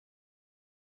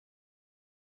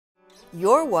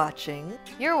You're watching.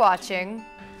 You're watching.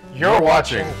 You're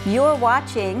watching. You're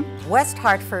watching West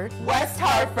Hartford. West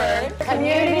Hartford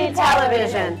Community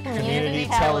Television. Community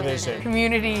television.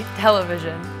 Community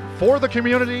Television. For the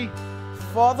community.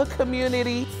 For the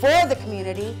community. For the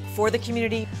community. For the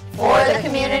community. For the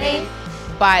community.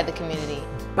 By the community.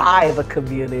 By the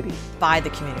community. By the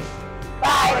community.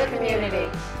 By the community.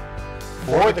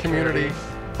 For the community.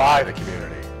 By the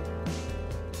community.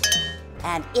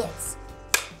 and it's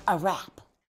a wrap.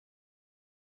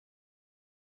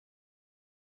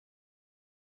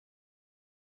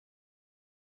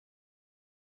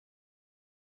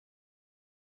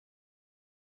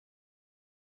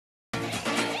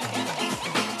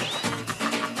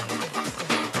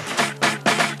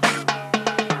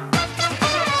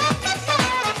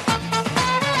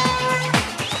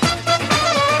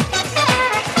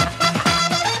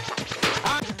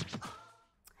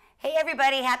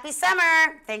 Everybody, happy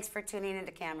summer. Thanks for tuning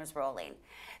into Cameras Rolling.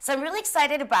 So I'm really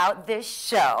excited about this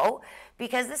show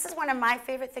because this is one of my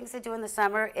favorite things to do in the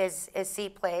summer is see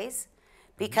plays,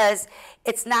 because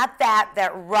it's not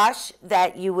that rush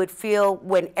that you would feel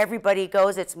when everybody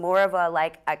goes. It's more of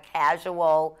a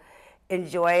casual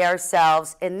enjoy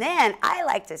ourselves, and then I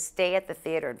like to stay at the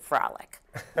theater and frolic.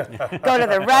 Go to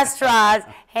the restaurants,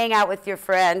 hang out with your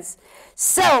friends.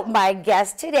 So my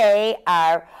guests today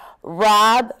are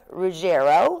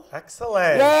Ruggiero.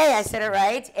 Excellent. Yay, I said it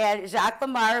right. And Jaques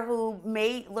Lamarre, who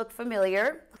may look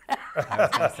familiar. I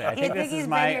was going to say, I think this is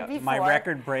my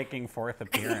record-breaking fourth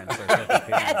appearance or fifth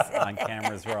appearance on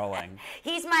Cameras Rolling.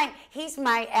 He's my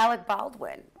Alec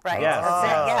Baldwin, right? Yes.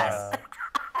 Yes.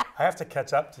 I have to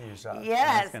catch up to you, Jaques.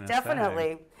 Yes,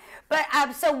 definitely. But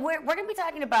so we're going to be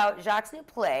talking about Jaques' new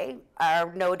play,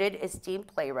 our noted, esteemed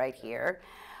playwright here,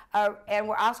 and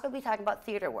we're also going to be talking about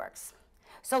Theater Works.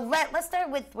 So let's start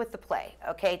with the play,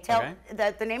 okay?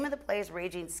 The name of the play is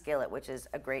Raging Skillet, which is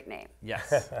a great name.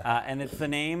 Yes, and it's the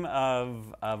name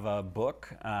of a book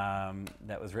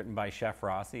that was written by Chef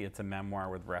Rossi. It's a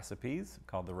memoir with recipes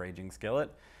called The Raging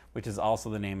Skillet, which is also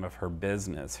the name of her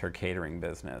business, her catering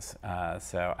business.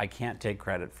 So I can't take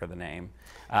credit for the name.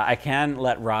 I can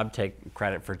let Rob take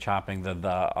credit for chopping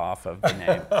the off of the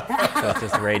name. So it's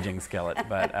just Raging Skillet,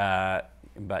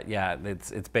 but yeah,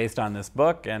 it's based on this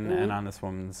book and on this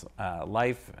woman's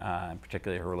life,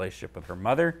 particularly her relationship with her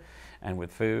mother and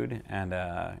with food, and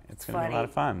it's going to be a lot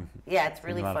of fun. Yeah, it's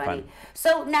really funny.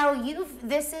 So now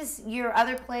this is your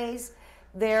other plays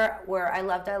there where I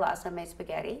Loved, I Lost, I Made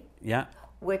Spaghetti. Yeah.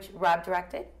 Which Rob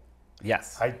directed.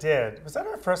 Yes. I did. Was that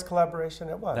our first collaboration?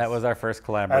 It was. That was our first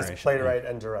collaboration. As playwright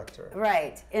and director.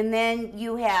 Right. And then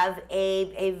you have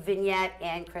a vignette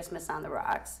and Christmas on the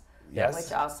Rocks. Yes.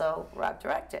 Which also Rob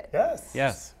directed. Yes.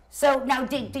 Yes. So now,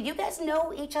 did you guys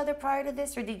know each other prior to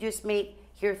this, or did you just meet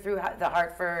here through the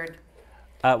Hartford?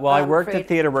 Well, I worked at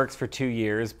Theater Works for 2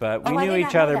 years, but we knew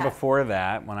each other before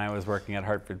that when I was working at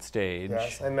Hartford Stage.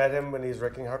 Yes, I met him when he was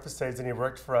working at Hartford Stage, and he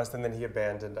worked for us, and then he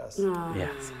abandoned us. Aww.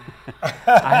 Yes.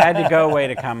 I had to go away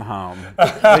to come home.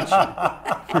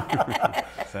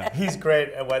 So. He's great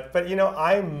at but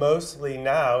I mostly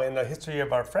now, in the history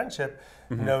of our friendship,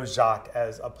 know Jaques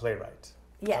as a playwright.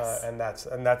 Yes. And that's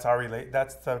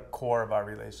that's the core of our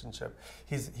relationship.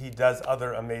 He does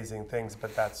other amazing things,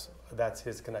 but that's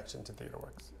his connection to Theater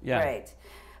Works. Yeah. Right.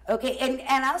 Okay,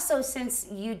 and also since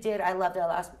you did I Loved, I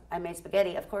Lost, I Made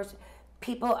Spaghetti, of course,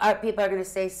 people are going to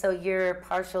say, so you're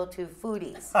partial to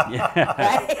foodies.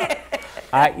 Yeah.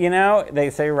 Right? They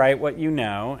say write what you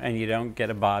know, and you don't get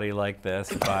a body like this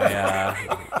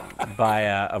by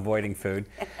avoiding food.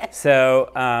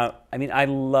 So, I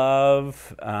love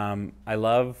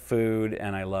food,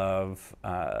 and I love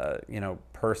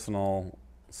personal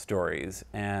stories,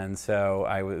 and so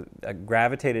I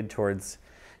gravitated towards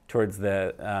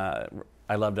the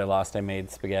I Loved, I Lost, I Made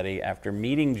Spaghetti after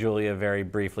meeting Julia very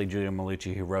briefly, Julia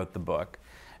Malucci, who wrote the book,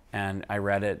 and I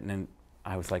read it, and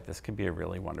I was like, this could be a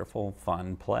really wonderful,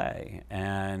 fun play.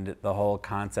 And the whole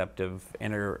concept of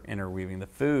interweaving the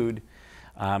food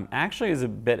actually is a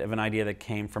bit of an idea that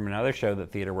came from another show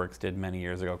that Theater Works did many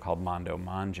years ago called Mondo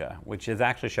Manja, which is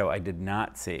actually a show I did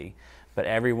not see, but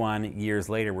everyone years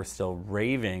later were still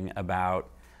raving about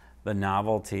the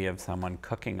novelty of someone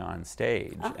cooking on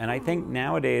stage. Oh. And I think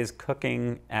nowadays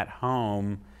cooking at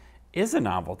home is a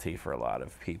novelty for a lot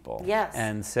of people. Yes.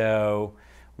 And so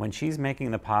when she's making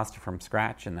the pasta from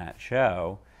scratch in that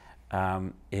show,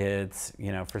 it's,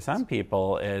 for some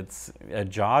people, it's a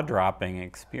jaw-dropping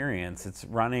experience. It's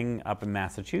running up in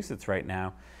Massachusetts right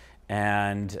now.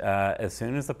 And as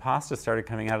soon as the pasta started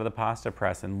coming out of the pasta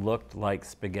press and looked like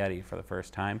spaghetti for the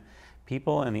first time,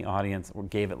 people in the audience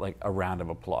gave it like a round of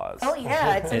applause. Oh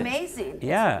yeah, it's amazing.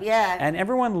 Yeah, Yeah. and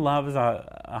everyone loves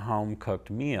a home-cooked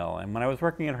meal. And when I was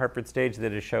working at Hartford Stage, they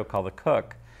did a show called The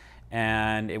Cook,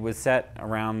 and it was set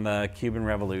around the Cuban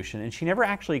Revolution, and she never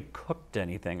actually cooked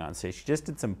anything on stage. She just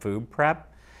did some food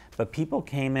prep, but people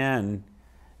came in,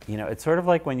 you know, it's sort of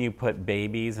like when you put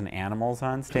babies and animals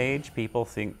on stage, people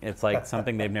think it's like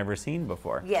something they've never seen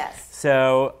before. Yes.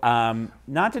 So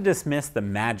not to dismiss the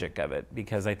magic of it,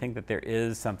 because I think that there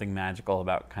is something magical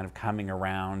about kind of coming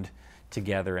around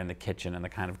together in the kitchen and the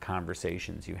kind of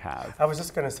conversations you have. I was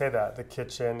just going to say that the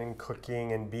kitchen and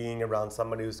cooking and being around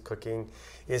somebody who's cooking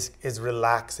is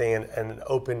relaxing and an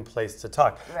open place to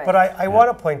talk. Right. But I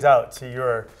want to point out to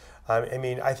your, I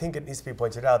mean, I think it needs to be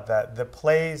pointed out that the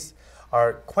plays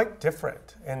are quite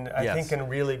different, and I think in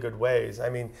really good ways. I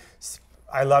mean,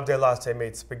 I Loved, I Lost, I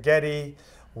Made Spaghetti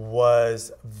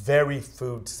was very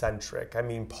food-centric. I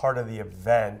mean, part of the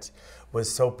event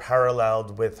was so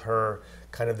paralleled with her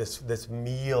kind of this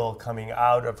meal coming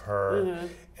out of her,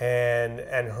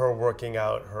 and her working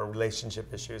out her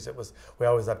relationship issues. It was, we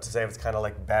always have to say, it was kind of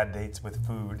like bad dates with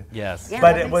food. Yes. Yeah,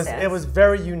 But that makes sense. it was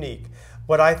very unique.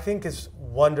 What I think is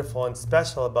wonderful and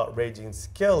special about Raging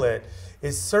Skillet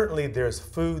is certainly there's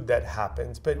food that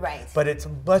happens, but Right. but it's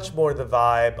much more the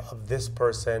vibe of this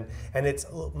person, and it's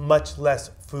much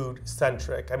less food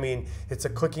centric. I mean, it's a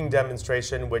cooking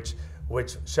demonstration, which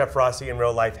Chef Rossi in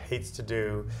real life hates to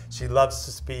do. She loves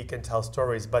to speak and tell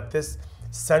stories, but this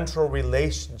central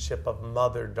relationship of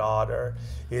mother-daughter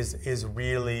is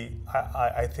really,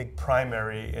 I think,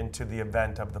 primary into the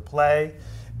event of the play.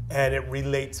 And it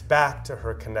relates back to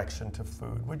her connection to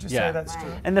food. Would you say that's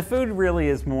true? And the food really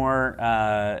is more,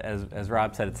 as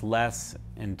Rob said, it's less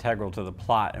integral to the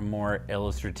plot and more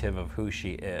illustrative of who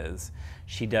she is.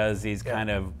 She does these kind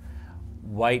of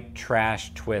white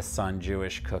trash twists on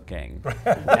Jewish cooking,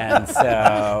 and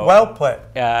so Well put.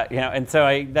 you know, and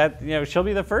so she'll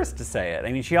be the first to say it.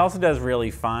 I mean, she also does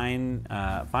really fine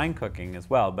cooking as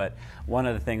well. But one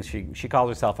of the things she calls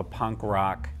herself a punk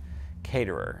rock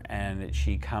caterer, and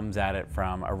she comes at it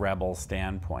from a rebel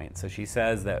standpoint. So she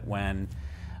says that when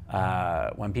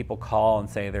people call and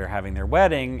say they're having their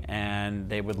wedding and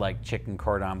they would like chicken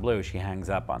cordon bleu, she hangs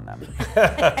up on them.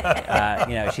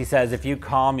 You know, she says, if you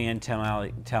call me and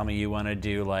tell me you want to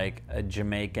do like a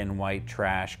Jamaican white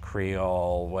trash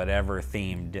Creole whatever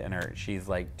themed dinner, she's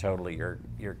like totally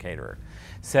your caterer.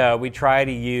 So we try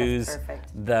to use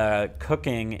the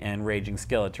cooking in Raging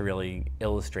Skillet to really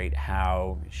illustrate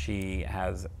how she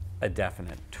has a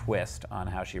definite twist on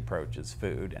how she approaches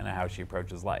food and how she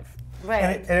approaches life. Right.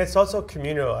 And it's also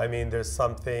communal. I mean, there's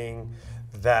something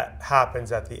that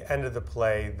happens at the end of the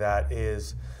play that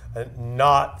is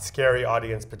not scary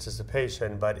audience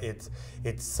participation, but it's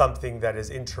something that is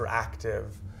interactive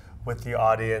with the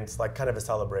audience, like kind of a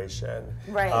celebration.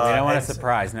 Right. We don't want to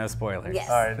surprise, no spoilers. Yes.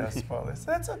 All right, no spoilers.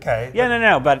 That's okay. Yeah,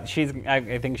 no, but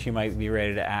I think she might be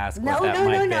ready to ask No, what that no,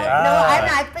 might no, be. no, I'm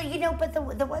not. But you know, but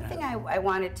the one thing I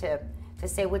wanted to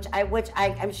say, which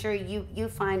I'm sure you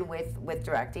find with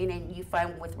directing and you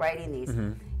find with writing these,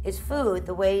 is food.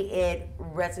 The way it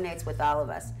resonates with all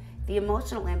of us, the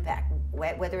emotional impact,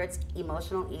 whether it's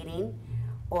emotional eating,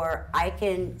 or I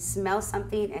can smell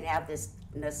something and have this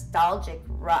nostalgic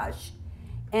rush,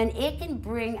 and it can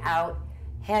bring out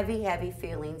heavy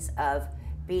feelings of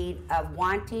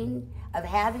having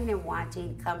and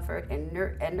wanting comfort and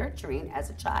nurturing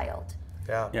as a child.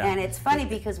 Yeah. And it's funny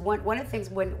because one of the things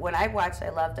when I watched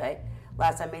Last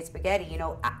I Made Spaghetti, you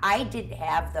know, I didn't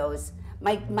have those.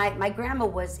 My grandma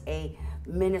was a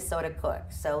Minnesota cook,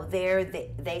 so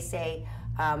they say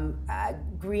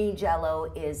green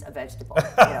Jello is a vegetable. You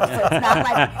know? So it's not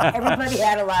like everybody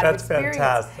had a lot of experience.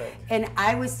 That's fantastic. And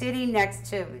I was sitting next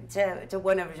to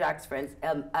one of Jaques' friends,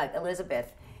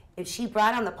 Elizabeth, and she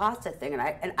brought on the pasta thing,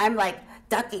 and I'm like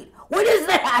ducking. What is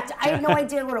that? I had no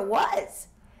idea what it was.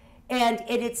 And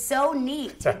it's so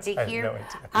neat to hear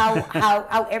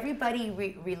how everybody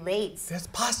relates. There's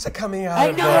pasta coming out.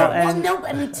 I know. Well, no,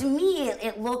 I mean, to me,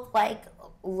 it looked like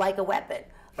a weapon.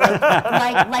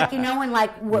 like you know, in like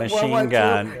World War Machine II.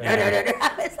 gun.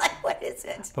 I was like, what is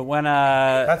it? But when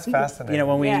That's fascinating. you know,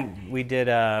 when we did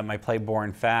my play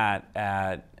Born Fat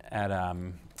at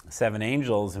Seven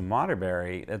Angels in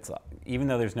Waterbury, even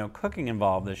though there's no cooking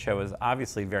involved, the show is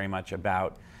obviously very much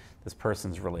about this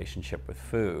person's relationship with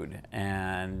food,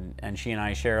 and she and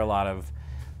I share a lot of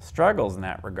struggles in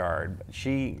that regard.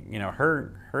 She, you know,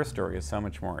 her story is so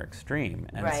much more extreme,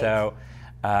 and so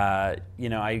you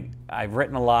know, I've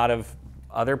written a lot of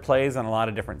other plays on a lot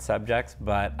of different subjects,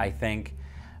 but I think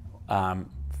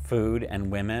food and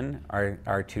women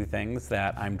are two things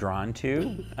that I'm drawn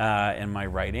to in my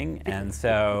writing, and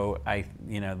so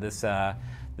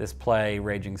this play,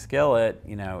 Raging Skillet,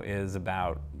 is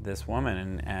about this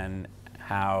woman and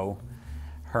how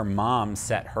her mom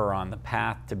set her on the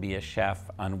path to be a chef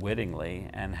unwittingly,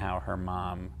 and how her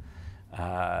mom,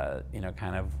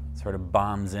 kind of sort of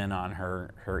bombs in on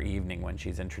her evening when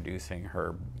she's introducing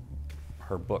her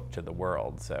book to the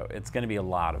world. So it's going to be a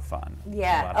lot of fun.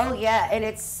 Yeah. Oh, yeah. And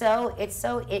it's so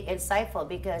insightful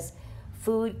because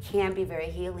food can be very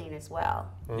healing as well.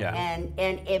 Yeah. And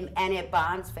it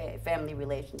bonds family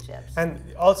relationships. And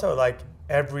also, like,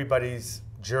 everybody's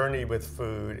journey with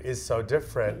food is so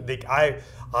different. Like,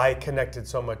 I connected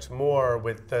so much more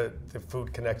with the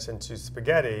food connection to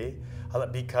spaghetti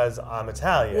because I'm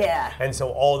Italian. Yeah. And so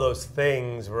all those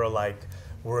things were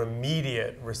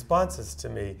immediate responses to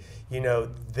me.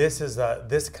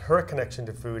 Her connection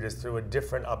to food is through a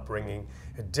different upbringing,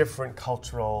 a different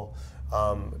cultural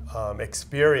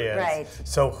experience. Right.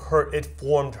 So it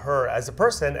formed her as a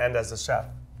person and as a chef.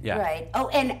 Yeah. Right. Oh,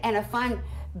 and a fun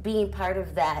being part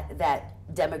of that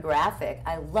demographic.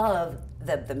 I love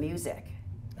the music.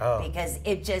 Oh. Because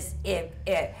it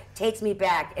takes me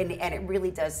back and it really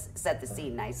does set the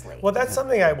scene nicely. Well, that's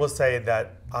something I will say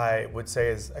that I would say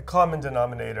is a common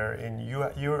denominator in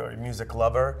you're a music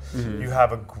lover. Mm-hmm. You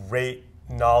have a great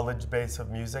knowledge base of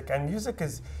music, and music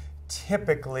is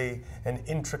typically an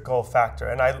integral factor.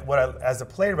 And as a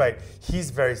playwright, he's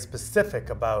very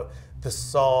specific about the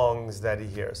songs that he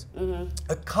hears.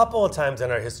 Mm-hmm. A couple of times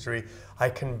in our history, I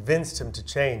convinced him to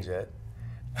change it.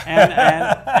 And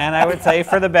I would say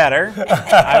for the better.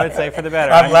 I would say for the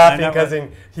better. I'm laughing because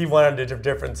he wanted a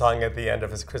different song at the end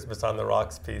of his Christmas on the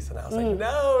Rocks piece, and I was like,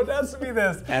 no, it has to be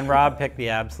this. And Rob picked the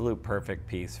absolute perfect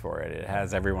piece for it. It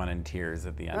has everyone in tears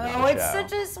at the end of the show. Oh, it's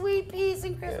such a sweet piece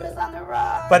in Christmas on the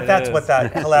Rocks. But that's what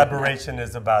that collaboration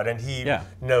is about, and he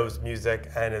knows music,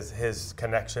 and his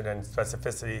connection and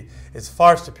specificity is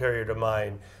far superior to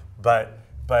mine. But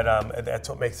that's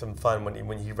what makes him fun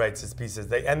when he writes his pieces.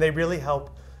 They really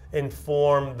help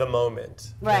inform the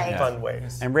moment in fun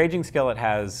ways. And Raging Skillet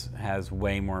has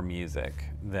way more music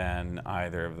than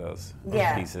either of those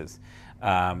pieces,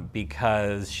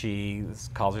 because she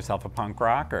calls herself a punk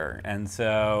rocker, and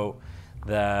so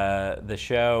the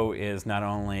show is not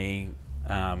only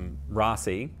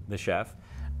Rossi, the chef,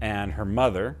 and her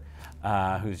mother,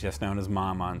 who's just known as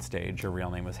Mom on stage. Her real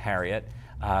name was Harriet.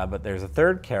 But there's a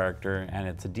third character, and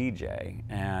it's a DJ,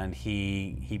 and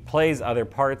he plays other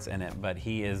parts in it, but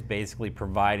he is basically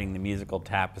providing the musical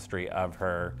tapestry of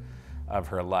her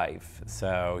life.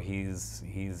 So he's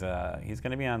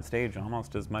going to be on stage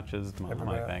almost as much as Mom,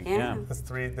 I think. Yeah.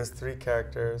 There's three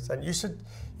characters, and you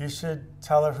should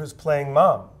tell her who's playing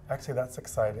Mom. Actually, that's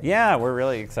exciting. Yeah, we're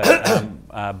really excited.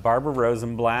 Barbara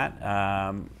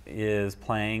Rosenblatt is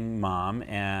playing Mom,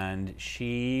 and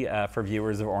she, for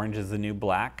viewers of Orange is the New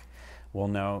Black, will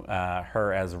know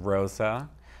her as Rosa.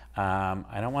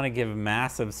 I don't want to give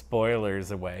massive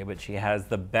spoilers away, but she has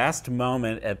the best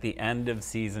moment at the end of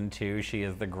season 2. She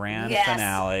is the grand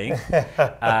finale.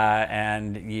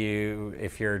 And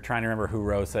if you're trying to remember who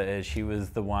Rosa is, she was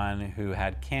the one who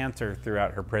had cancer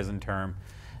throughout her prison term,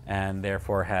 and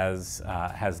therefore has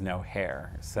no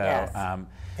hair. So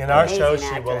in our show,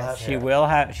 she will have hair. She will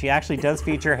have. She actually does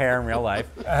feature hair in real life.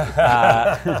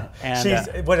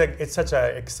 It's such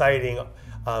an exciting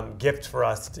gift for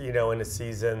us, in a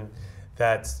season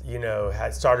that's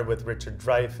had started with Richard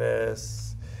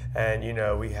Dreyfuss, and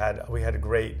we had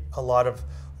a lot of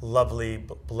lovely,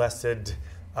 blessed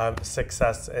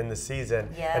success in the season.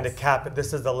 Yes. And to cap,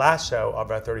 this is the last show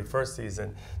of our 31st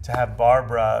season. To have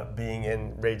Barbara being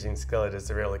in Raging Skillet is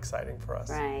real exciting for us.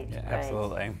 Right. Yeah, right.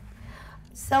 absolutely.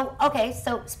 So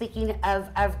speaking of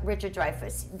Richard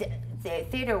Dreyfuss, the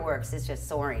Theater Works is just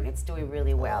soaring. It's doing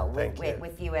really well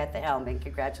with you at the helm, and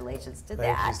congratulations to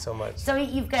that. Thank you so much. So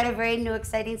you've got a very new,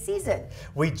 exciting season.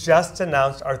 We just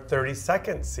announced our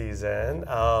 32nd season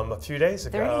a few days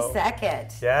ago.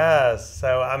 32nd. Yes,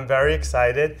 so I'm very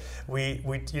excited.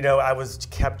 I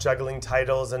kept juggling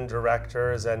titles and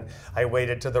directors, and I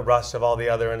waited till the rush of all the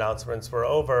other announcements were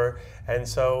over, and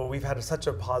so we've had such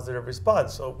a positive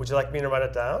response. So would you like me to write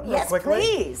it down real quickly?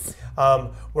 Please.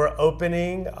 We're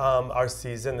opening our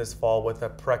season this fall with a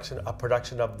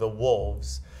production of The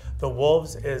Wolves. The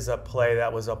Wolves is a play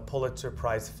that was a Pulitzer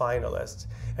Prize finalist,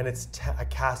 and it's a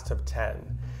cast of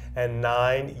 10 and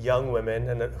 9 young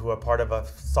women who are part of a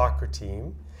soccer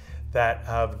team that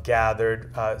have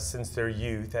gathered since their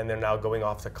youth, and they're now going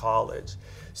off to college.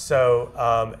 So,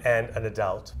 and an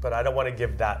adult, but I don't want to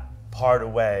give that part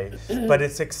away. But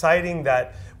it's exciting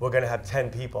that we're going to have 10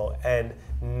 people and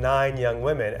 9 young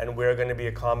women, and we're going to be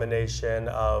a combination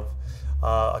of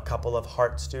a couple of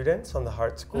Hart students from the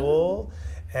Hart School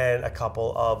and a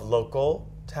couple of local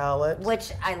talent.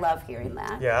 Which I love hearing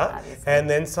that. Yeah, obviously. and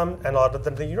then and a lot of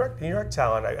the New York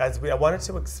talent. I wanted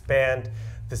to expand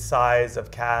the size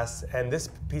of casts, and this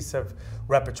piece of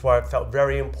repertoire felt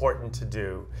very important to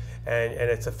do. And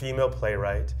it's a female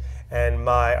playwright, and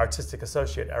my artistic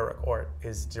associate Eric Ort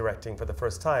is directing for the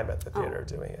first time at the theater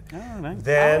doing it. Oh, nice.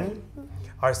 Then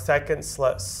our second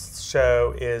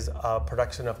show is a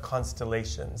production of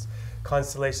Constellations.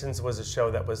 Constellations was a show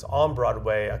that was on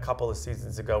Broadway a couple of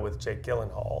seasons ago with Jake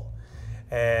Gyllenhaal.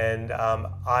 And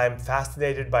I'm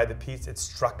fascinated by the piece. It's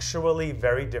structurally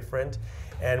very different,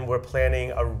 and we're planning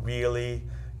a really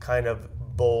kind of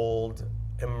bold,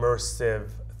 immersive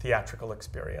theatrical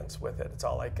experience with it. It's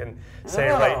all I can say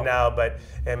right now, but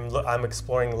I'm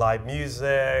exploring live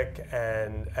music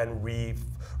and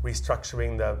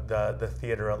restructuring the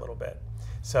theater a little bit.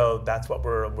 So that's what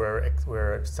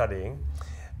we're studying.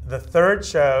 The third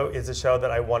show is a show that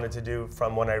I wanted to do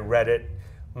from when I read it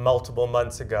multiple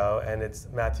months ago, and it's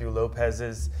Matthew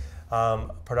Lopez's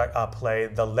play,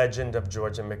 The Legend of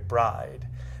Georgia McBride.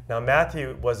 Now,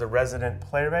 Matthew was a resident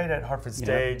playwright at Hartford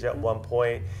Stage at one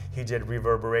point. He did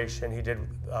Reverberation. He did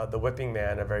The Whipping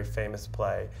Man, a very famous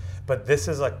play. But this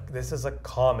is a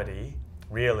comedy,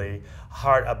 really,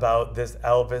 about this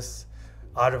Elvis,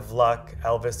 out of luck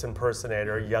Elvis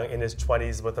impersonator, young in his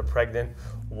 20s with a pregnant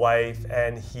wife,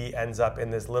 and he ends up in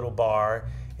this little bar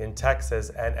in Texas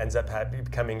and ends up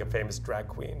becoming a famous drag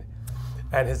queen.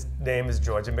 And his name is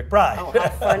Georgia McBride. Oh, how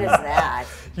fun is that?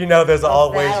 You know, there's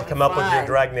all ways to come up with your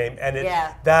drag name. And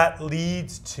that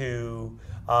leads to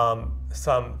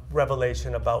some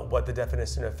revelation about what the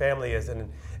definition of family is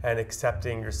and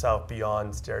accepting yourself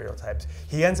beyond stereotypes.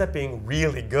 He ends up being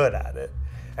really good at it.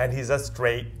 And he's a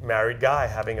straight married guy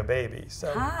having a baby.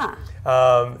 So,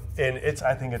 and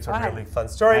I think it's a really fun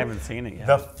story. I haven't seen it yet.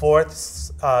 The fourth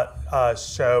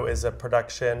show is a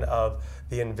production of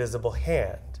The Invisible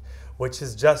Hand, which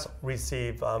has just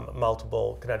received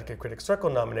multiple Connecticut Critics Circle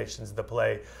nominations of the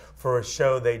play for a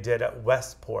show they did at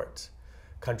Westport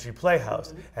Country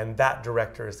Playhouse, and that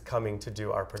director is coming to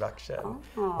do our production,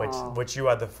 which you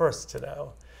are the first to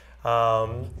know.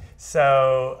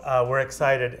 So we're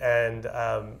excited, and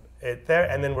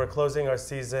and then we're closing our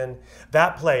season.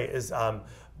 That play is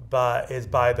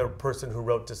by the person who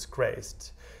wrote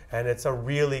Disgraced, and it's a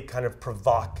really kind of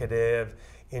provocative,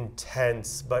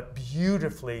 intense, but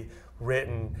beautifully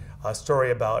written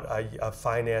story about a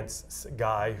finance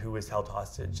guy who is held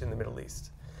hostage in the Middle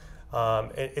East.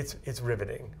 It's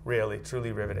riveting, really,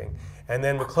 truly riveting. And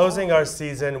then we're closing our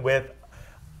season with,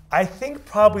 I think,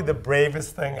 probably the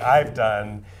bravest thing I've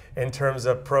done in terms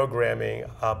of programming,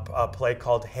 a play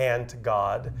called Hand to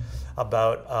God,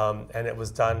 and it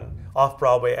was done off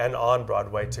Broadway and on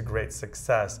Broadway to great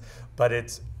success. But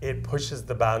it pushes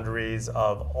the boundaries in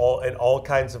all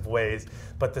kinds of ways.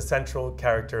 But the central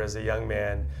character is a young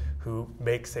man who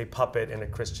makes a puppet in a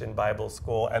Christian Bible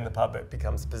school, and the puppet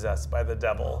becomes possessed by the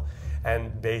devil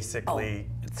and basically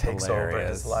takes over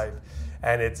his life.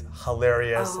 And it's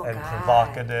hilarious and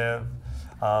provocative.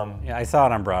 Yeah, I saw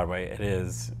it on Broadway. It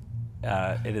is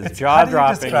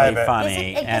jaw-droppingly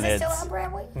funny. Is it still on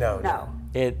Broadway? No.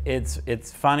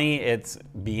 It's funny. It's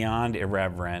beyond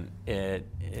irreverent.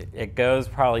 It goes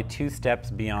probably 2 steps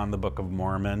beyond the Book of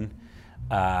Mormon,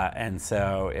 and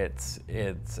so it's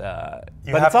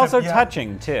also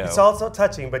touching too. It's also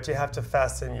touching, but you have to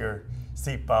fasten your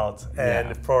seatbelt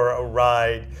and for a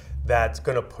ride that's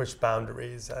going to push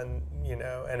boundaries, and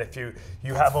if you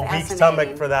have a weak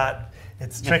stomach for that,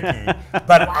 it's tricky.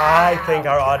 But I think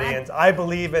I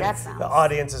believe the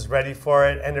audience is ready for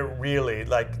it, and it really,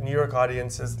 New York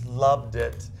audiences loved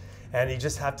it. And you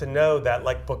just have to know that,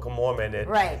 like Book of Mormon,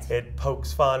 it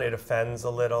pokes fun, it offends a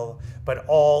little, but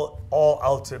all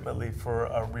ultimately for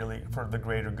the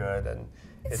greater good. And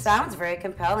it sounds very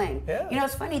compelling. Yeah.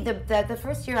 It's funny. The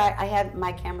first year I had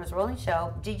My Cameras Rolling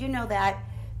show. Did you know that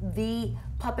the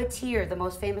puppeteer, the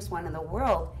most famous one in the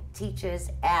world, teaches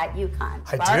at UConn?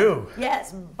 I do.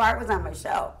 Yes, Bart was on my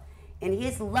show, and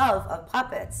his love of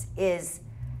puppets is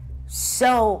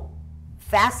so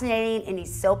fascinating, and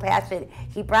he's so passionate.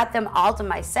 He brought them all to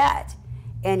my set,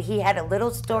 and he had a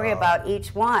little story about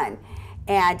each one.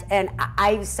 And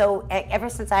ever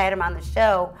since I had him on the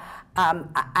show,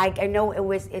 I know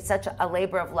it's such a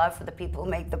labor of love for the people who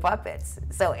make the puppets.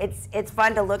 So it's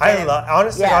fun to look I at.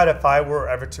 Honestly, God, if I were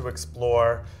ever to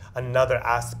explore another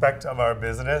aspect of our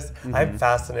business, I'm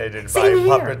fascinated by Same here.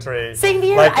 puppetry. Same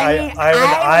here. Like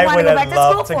I would wanna go back to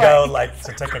love school to for go it. like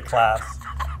to take a class.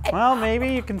 Well, maybe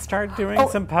you can start doing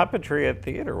some puppetry at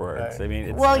TheaterWorks. Right. I mean,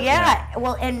 it's, Well, yeah.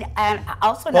 Well, and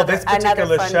also Well, another this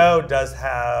particular fun, show does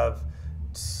have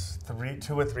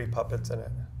 2 or 3 puppets in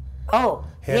it. Oh,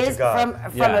 Hand to his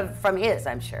God. from his,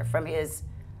 I'm sure, from his.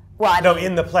 Well, I No, mean,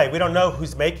 in the play. We don't know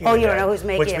who's making it. Oh, you don't yet, know who's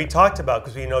making which it. we talked about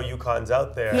because we know UConn's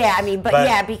out there. Yeah, I mean, but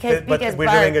yeah, because we're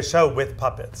Bart- doing a show with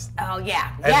puppets. Oh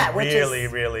yeah, And yeah, which really,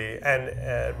 is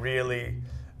really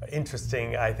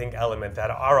interesting, I think, element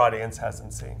that our audience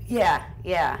hasn't seen. yeah.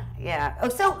 Oh,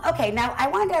 so okay. Now I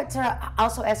wanted to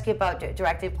also ask you about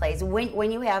directing plays.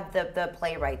 When you have the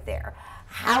playwright there,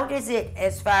 how does it?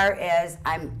 As far as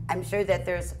I'm sure that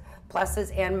there's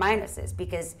pluses and minuses,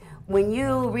 because when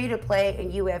you read a play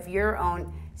and you have your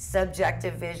own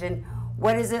subjective vision,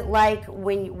 what is it like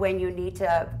when you need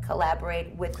to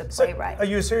collaborate with the playwright?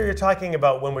 You're talking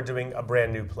about when we're doing a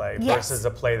brand new play Yes. versus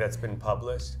a play that's been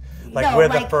published? Like No, we're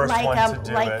the first one to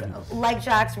do like, it. Like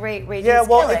Jaques Raging Yeah,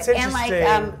 well, Skillet, it's and like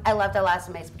interesting. I Love the Last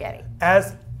Made Spaghetti.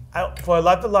 For I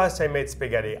Love the Last Time I Made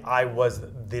Spaghetti, I was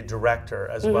the director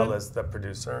as well as the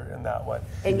producer in that one.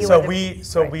 And you so were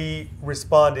the- we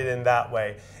responded in that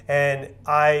way. And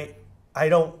I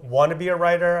don't want to be a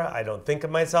writer. I don't think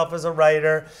of myself as a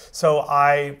writer. So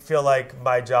I feel like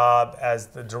my job as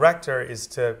the director is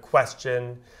to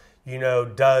question,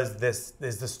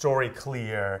 is the story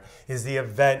clear? Is the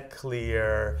event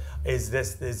clear? Is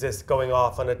this going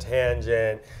off on a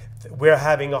tangent? We're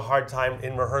having a hard time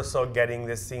in rehearsal getting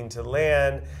this scene to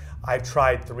land. I've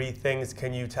tried 3 things.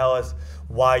 Can you tell us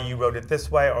why you wrote it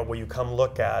this way, or will you come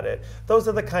look at it? Those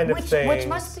are the kind of things. Which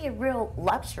must be a real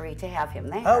luxury to have him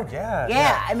there. Oh, yeah.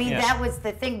 Yeah, I mean, Yeah. that was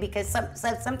the thing, because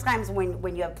sometimes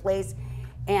when you have plays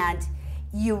and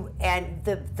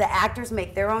the actors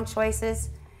make their own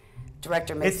choices,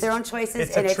 director makes their own choices,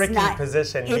 It's and a tricky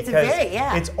position it's because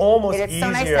it's almost and it's easier.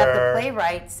 so nice to have the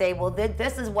playwright say, well,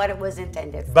 this is what it was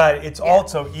intended for. But it's Yeah.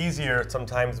 also easier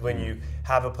sometimes when you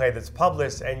have a play that's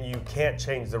published and you can't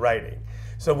change the writing.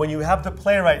 So when you have the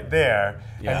playwright there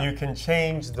and you can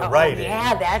change the writing,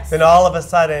 then all of a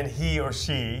sudden he or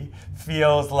she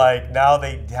feels like now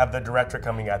they have the director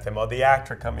coming at them or the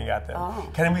actor coming at them.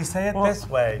 Can we say it this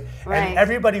way? Right. And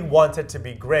everybody wants it to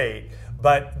be great,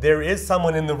 but there is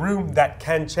someone in the room that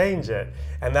can change it,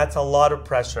 and that's a lot of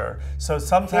pressure. So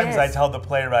sometimes I tell the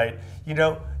playwright,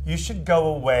 you should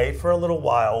go away for a little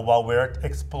while we're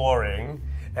exploring,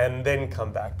 and then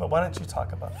come back. But why don't you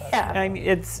talk about that? Yeah. I mean,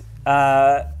 it's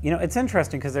it's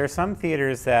interesting because there are some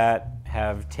theaters that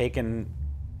have taken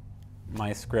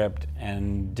my script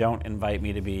and don't invite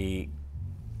me to be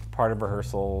part of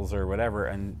rehearsals or whatever,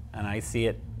 and I see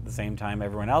it the same time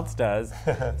everyone else does,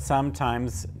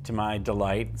 sometimes to my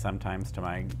delight, sometimes to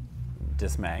my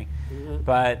dismay.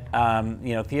 But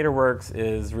TheaterWorks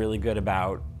is really good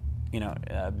about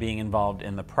being involved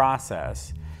in the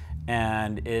process.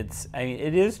 And it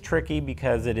is tricky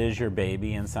because it is your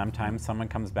baby, and sometimes someone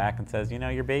comes back and says,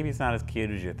 your baby's not as cute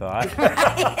as you thought.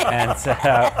 And so,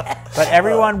 but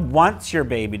everyone wants your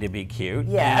baby to be cute,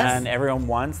 and everyone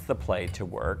wants the play to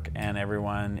work, and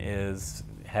everyone is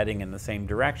heading in the same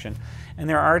direction. And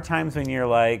there are times when you're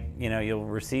like, you'll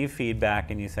receive feedback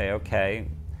and you say, okay,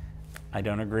 I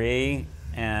don't agree,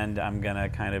 and I'm gonna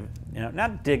kind of,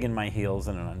 not dig in my heels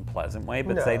in an unpleasant way,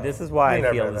 but say, this is why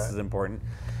I feel this is important.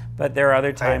 But there are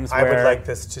other times where I would like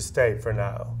this to stay for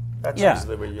now. That's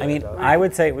usually what you end up. I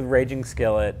would say with Raging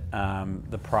Skillet,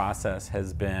 the process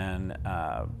has been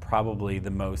probably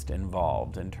the most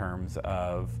involved in terms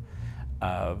of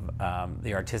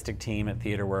the artistic team at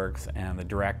TheaterWorks and the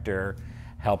director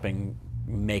helping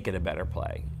make it a better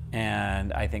play.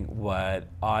 And I think what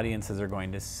audiences are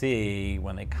going to see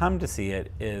when they come to see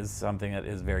it is something that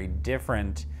is very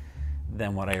different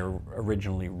than what I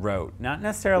originally wrote. Not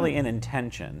necessarily in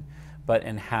intention, but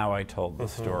in how I told the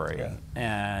story.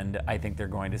 And I think they're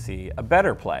going to see a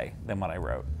better play than what I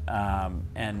wrote.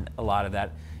 And a lot of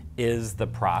that is the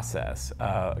process,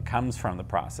 comes from the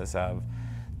process of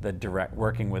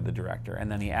working with the director,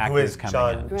 and then the actors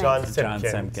coming in. John John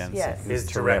Simpkins Simpkins is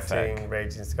terrific. directing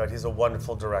Raging Skillet. He's a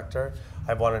wonderful director.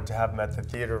 I wanted to have him at the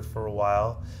theater for a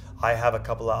while. I have a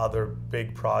couple of other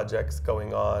big projects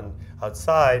going on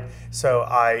outside, so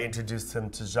I introduced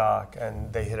him to Jaques,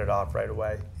 and they hit it off right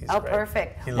away. He's great.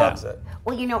 Perfect. He loves it.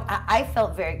 Well, I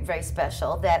felt very, very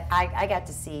special that I got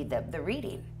to see the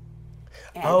reading.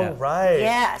 And, right.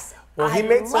 Yes. Well, he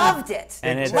made some, loved it.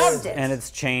 and it's loved it. and it's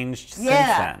changed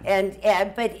Yeah, since then.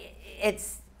 and but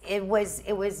it was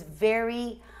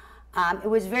very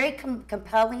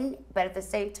compelling, but at the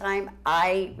same time,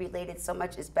 I related so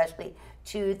much, especially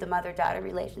to the mother-daughter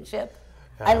relationship.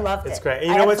 I loved it. It's great. And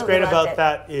you I know what's great absolutely about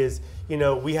loved it. that is, you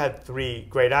know, we had 3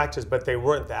 great actors, but they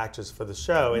weren't the actors for the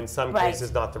show. In some Right.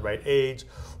 cases, not the right age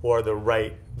or the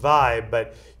right vibe,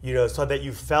 but, you know, so that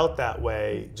you felt that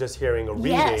way just hearing a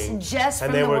Yes, reading. just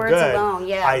and from they the were words good. alone,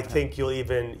 yeah. I think you'll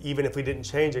even if we didn't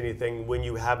change anything, when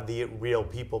you have the real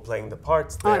people playing the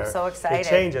parts Oh, there, I'm so excited. it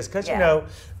changes. Because, Yeah. you know,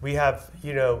 we have,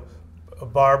 you know,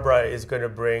 Barbara is going to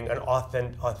bring an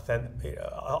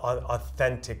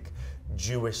authentic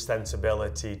Jewish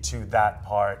sensibility to that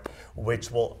part,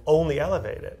 which will only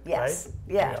elevate it. Yes.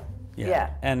 Right?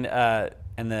 Yeah. And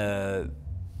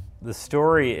the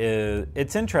story is,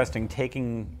 it's interesting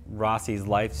taking Rossi's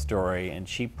life story and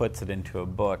she puts it into a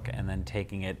book, and then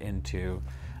taking it into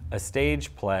a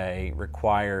stage play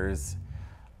requires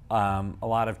a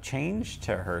lot of change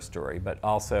to her story, but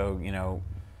also, you know,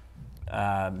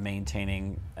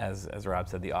 maintaining, as Rob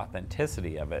said, the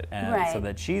authenticity of it, and Right. so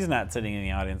that she's not sitting in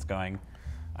the audience going,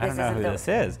 I This don't know who isn't this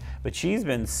is. But she's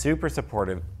been super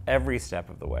supportive every step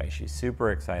of the way. She's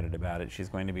super excited about it. She's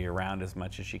going to be around as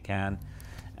much as she can,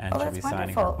 and Oh, she'll that's be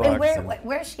signing her wonderful. books. And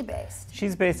where is she based?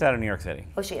 She's based out of New York City.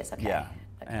 Oh, she is. Okay. Yeah.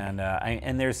 Okay.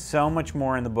 And there's so much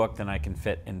more in the book than I can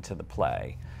fit into the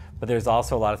play. But there's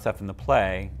also a lot of stuff in the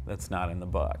play that's not in the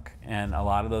book. And a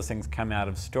lot of those things come out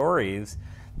of stories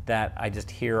that I just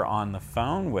hear on the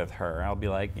phone with her. I'll be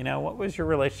like, you know, what was your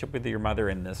relationship with your mother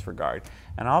in this regard?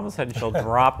 And all of a sudden she'll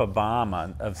drop a bomb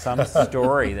of some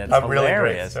story that's A really great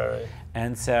hilarious. story.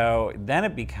 And so then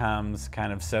it becomes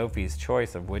kind of Sophie's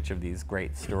choice of which of these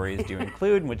great stories do you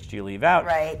include and which do you leave out.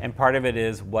 Right. And part of it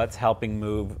is what's helping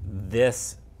move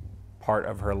this part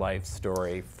of her life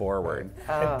story forward.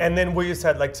 And then where you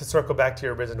said, like, to circle back to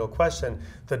your original question,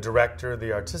 the director,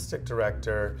 the artistic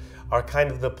director, are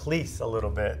kind of the police a little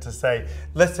bit to say,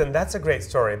 listen, that's a great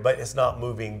story, but it's not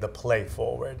moving the play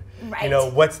forward. Right. You know,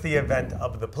 what's the event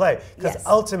of the play? Because Yes.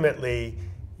 ultimately,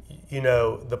 you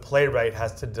know, the playwright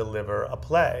has to deliver a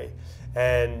play.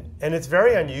 And it's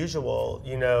very unusual,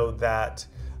 you know, that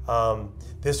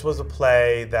this was a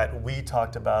play that we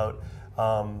talked about,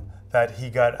 that he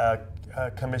got a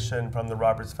commission from the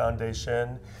Roberts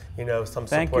Foundation, you know, some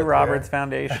Thank support you, Roberts there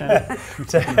Foundation.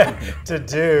 to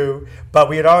do, but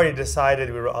we had already decided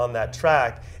we were on that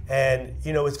track. And,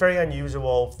 you know, it's very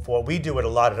unusual we do it a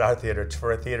lot at our theater,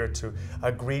 for a theater to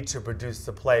agree to produce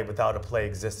the play without a play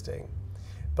existing.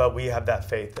 But we have that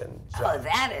faith in Oh,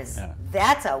 John.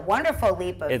 that's a wonderful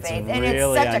leap of It's faith, really and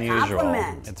it's such unusual. a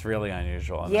compliment. It's really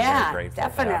unusual, and Yeah, I'm very grateful to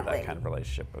have definitely. that kind of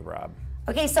relationship with Rob.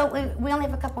 Okay, so we only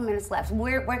have a couple minutes left.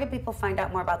 Where can people find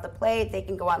out more about the play? They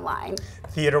can go online.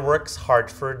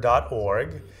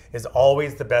 TheaterWorksHartford.org is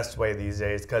always the best way these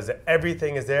days, because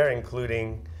everything is there,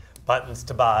 including buttons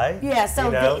to buy. Yeah, so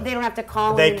you know? they don't have to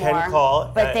call They anymore. can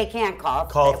call. But they can call.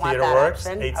 Call if they want that TheaterWorks,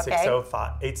 option.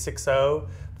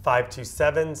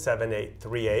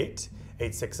 860-527-7838.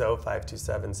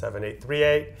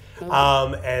 860-527-7838.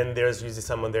 And there's usually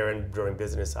someone there during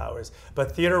business hours.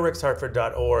 But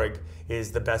TheaterWorksHartford.org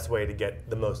is the best way to get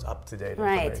the most up-to-date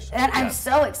Right, information. and I'm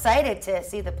so excited to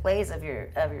see the plays of your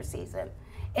season.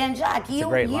 And Jaques, It's you a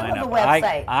great have lineup. a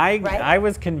website, right? I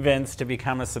was convinced to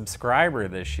become a subscriber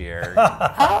this year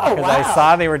Oh, because wow. I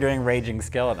saw they were doing Raging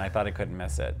Skillet and I thought I couldn't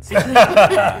miss it. So, So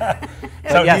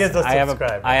yes, he is a I have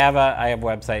subscriber. I have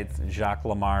websites,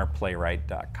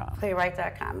 JacquesLamarrePlaywright.com.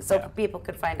 Playwright.com, so people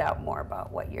can find out more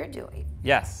about what you're doing.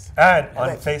 Yes. And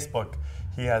on Facebook,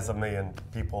 he has 1 million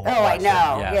people. Oh, I watch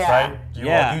know. it, Yes. Yeah. Right?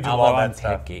 You do although all that I'm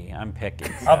stuff. picky. I'm picky.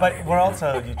 But we're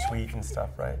also, you tweet and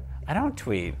stuff, right? I don't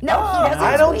tweet. No, he doesn't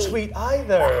I don't tweet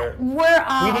either. We're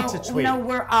all, We need to tweet. No,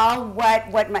 we're all what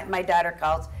my daughter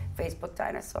calls Facebook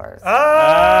dinosaurs.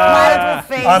 Ah, Might as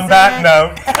well face on that it.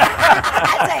 note.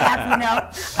 That's a happy note.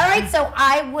 All right, so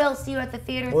I will see you at the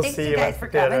theater. We'll Thanks see you you guys at for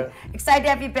the theater. coming. Excited to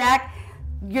have you back.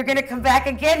 You're going to come back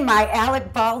again, my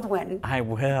Alec Baldwin. I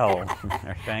will.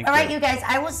 Thank All right, you guys,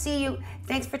 I will see you.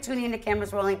 Thanks for tuning in to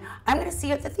Cameras Rolling. I'm going to see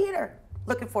you at the theater.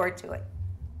 Looking forward to it.